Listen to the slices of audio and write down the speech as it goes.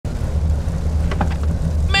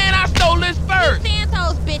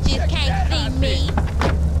bitches can't see me.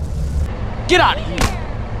 Get out of here.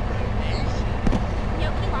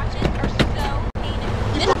 Yo, can you watch it? Or so hated.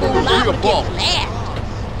 This fool lava gets last.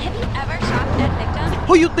 Have you ever shot a dead victim?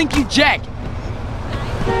 Who you think you jacking?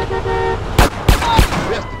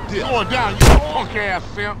 That's the deal. Going down, you punk ass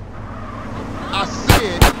simp. I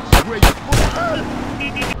said, where you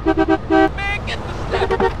put man, get the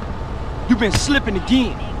slip. You been slipping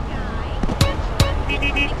again.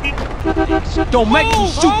 Don't make me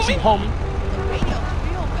shoot you, homie.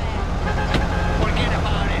 Forget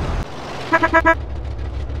about it.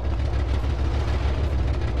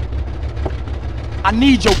 I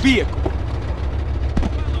need your vehicle.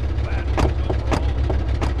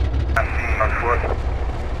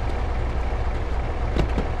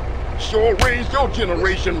 Sure raised your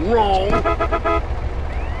generation wrong.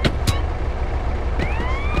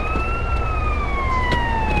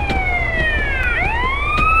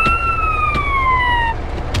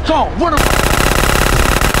 Come on, run around.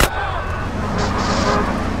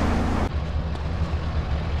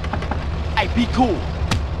 Hey, be cool.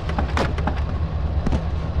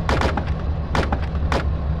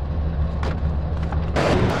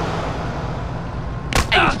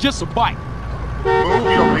 Hey, it's just a bike.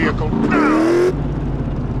 Move your vehicle.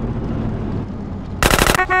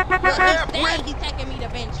 Instead, he's taking me to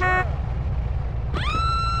Venture.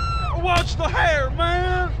 Watch the hair,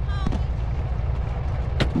 man!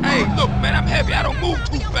 Hey, look, man, I'm heavy. I don't move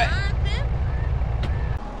too fast.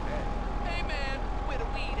 Hey, man, where the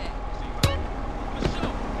weed at?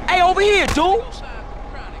 Hey, over here, dude.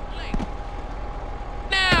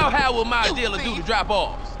 Now, how will my dealer do the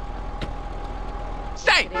drop-offs?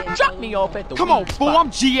 Say, drop me off at the Come on, weed fool, spot.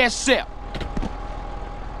 I'm GSF.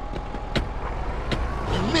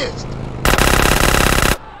 You missed.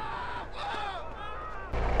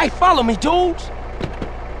 Hey, follow me, dudes.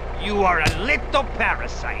 You are a little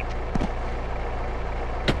parasite.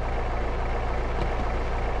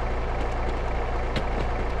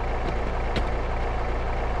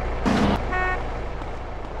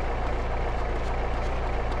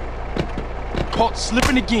 Caught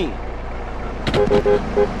slipping again.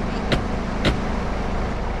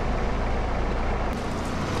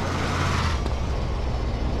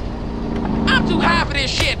 I'm too high for this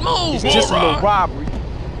shit. Move! It's just a little robbery.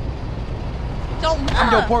 Don't move.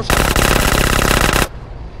 I'm your person.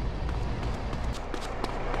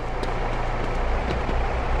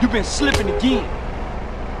 You been slipping again.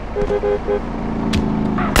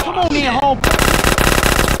 Come on in, home.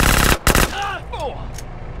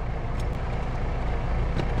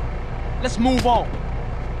 Let's move on.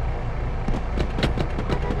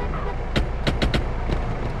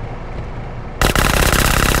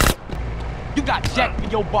 You got jacked for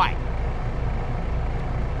your bike.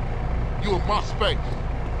 You in my space.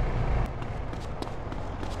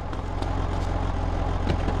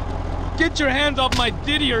 Get your hands off my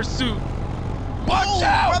Didier suit. Watch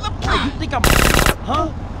out! Hey, you think I'm...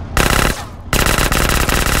 Huh?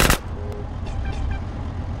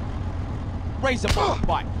 Raise up on the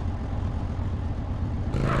bike.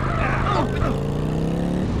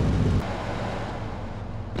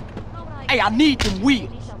 Hey, I need them wheels.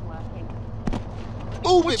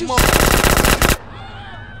 Move What it, you mother.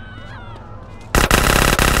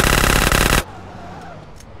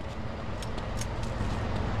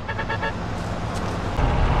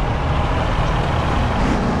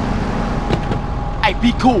 Hey,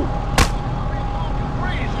 be cool.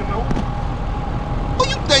 Who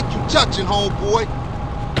you think you touching, homeboy?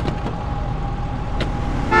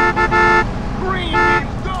 Green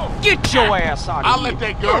means go. Get your ass out I'll of here. let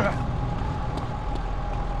that go.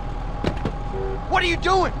 What are you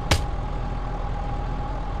doing?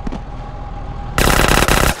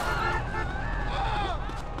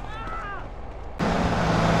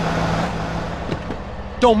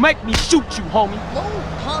 Don't make me shoot you, homie. Move,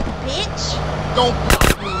 punk bitch. Don't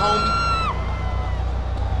block me, homie.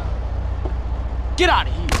 Get out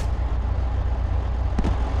of here.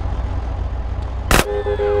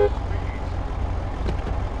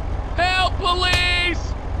 Help,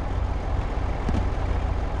 police!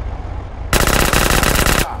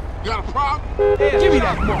 You got a problem? Give me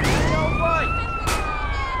that money.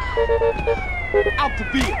 Out the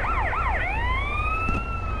vehicle.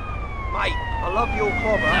 Mate, I love your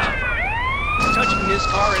clobber. Touching this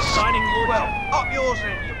car is signing your... Well, up yours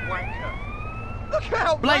then, you wanker. Look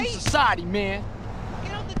out, Blame mate! society, man.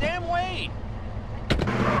 Get out the damn way!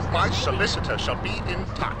 My solicitor shall be in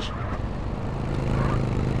touch.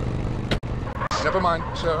 Never mind,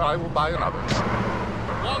 sir. I will buy another.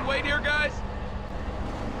 Long wait here, guys.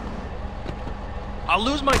 I'll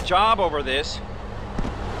lose my job over this.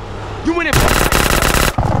 You in it.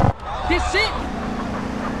 This it?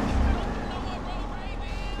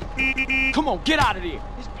 Come on, get out of there.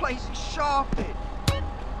 This place is shafted.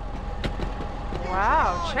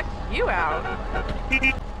 Wow, check you out.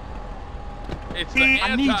 It's the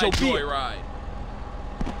I need your beer. anti-joyride.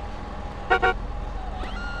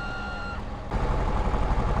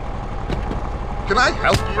 Can I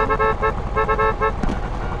help you?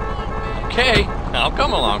 Okay, I'll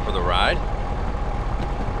come along for the ride.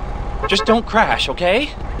 Just don't crash, okay?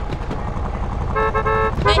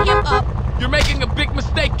 Pick him up. You're making a big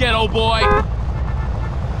mistake, ghetto boy.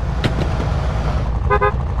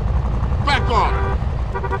 Back on.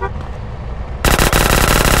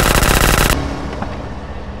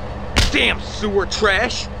 Damn sewer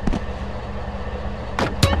trash.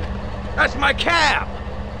 That's my cab.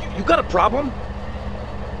 You got a problem?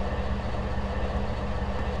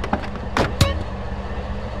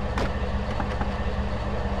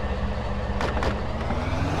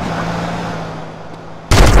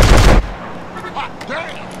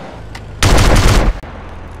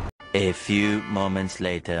 A few moments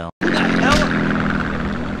later. I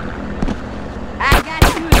got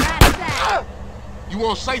you right side. You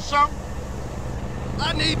want to say something?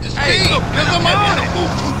 I need to Hey, speak. look, Cause I'm on it. Move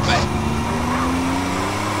too fast.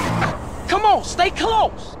 Come on, stay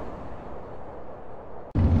close.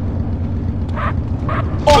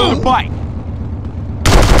 On the bike.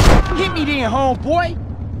 Hit me then, homeboy.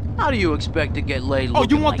 How do you expect to get laid? Oh,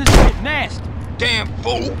 you want this shit nasty? Damn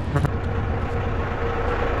fool.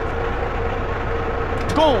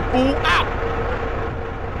 Go on, fool, out.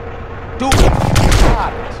 Dude,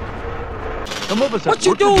 what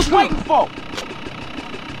you dudes waiting for?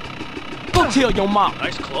 Go tell your mom.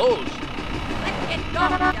 Nice clothes. Let's get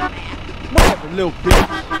going, dumbass. Whatever, little bitch.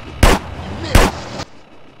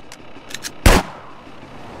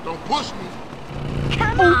 Don't push me.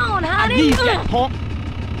 Come on, I honey. need that, punk.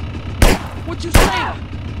 What you saying?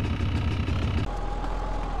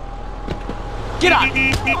 Get out.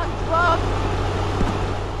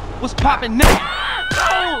 What's poppin' now? Hey,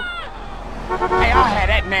 I'll have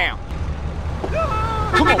that now.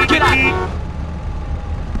 Come on, get out here.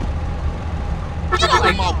 Get out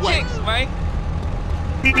of my way. man.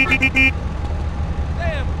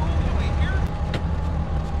 Damn fool, you ain't here.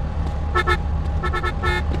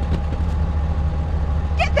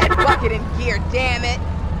 Get that bucket in gear, damn it.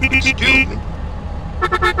 Excuse me.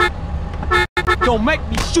 Don't make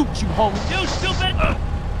me shoot you, homie. You stupid.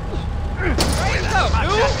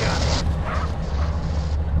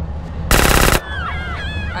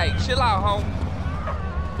 Hey, chill out, home.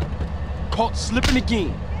 Caught slipping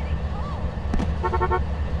again.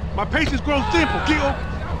 My patience grows simple, Gil.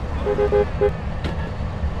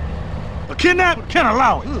 A kidnapper can't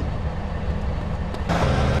allow it.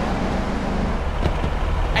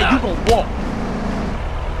 Hey, you gon' walk.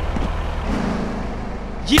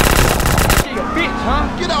 Yeah. You a bitch,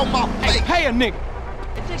 huh? Get out my Hey, face. pay a nigga.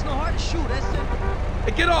 It takes no heart to shoot, that's it.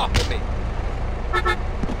 Hey, get off of me.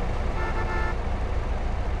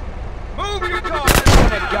 Move your car.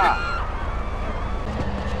 That guy.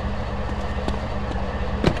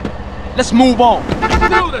 Let's move on. I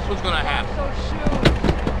knew this was gonna happen.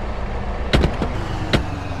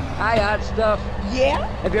 Hi, hot stuff. Yeah?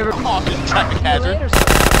 Have you ever Come on, this traffic hazard.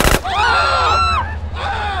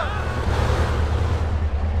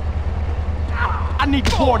 I need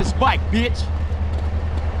to board this bike, bitch.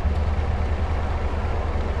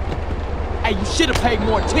 Hey, you should have paid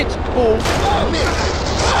more attention, fool.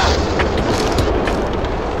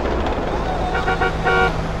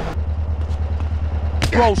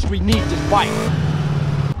 Grove Street needs this bike.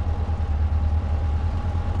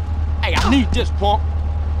 Hey, I need this, punk.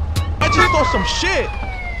 I just saw some shit.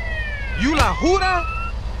 You la jura?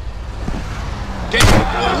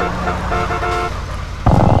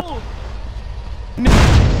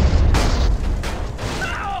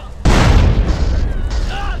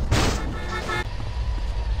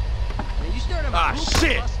 Ah,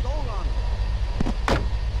 shit.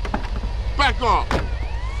 Back off.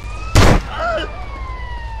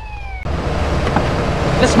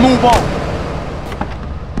 Let's move on.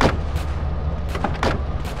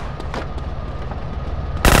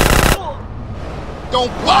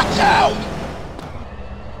 Don't block out.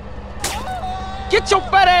 Get your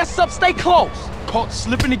fat ass up, stay close. Caught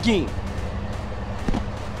slipping again.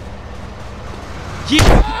 Yeah,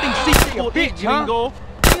 you think CC a bitch, huh? Deal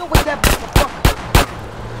with that motherfucker.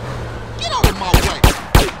 Get out of my way.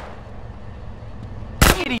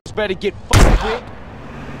 Idiots better get fucked with.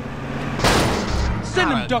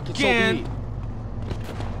 Send them duckets Again.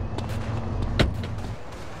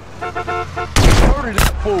 over here. Murder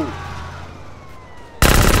that fool.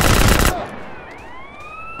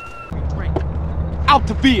 Out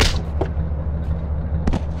the vehicle.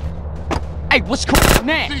 Hey, what's going on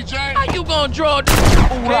now? CJ. How you gonna draw this?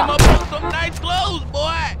 Came up on some nice clothes,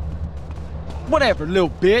 boy. Whatever, little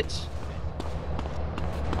bitch.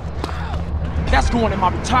 That's going in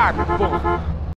my retirement fund.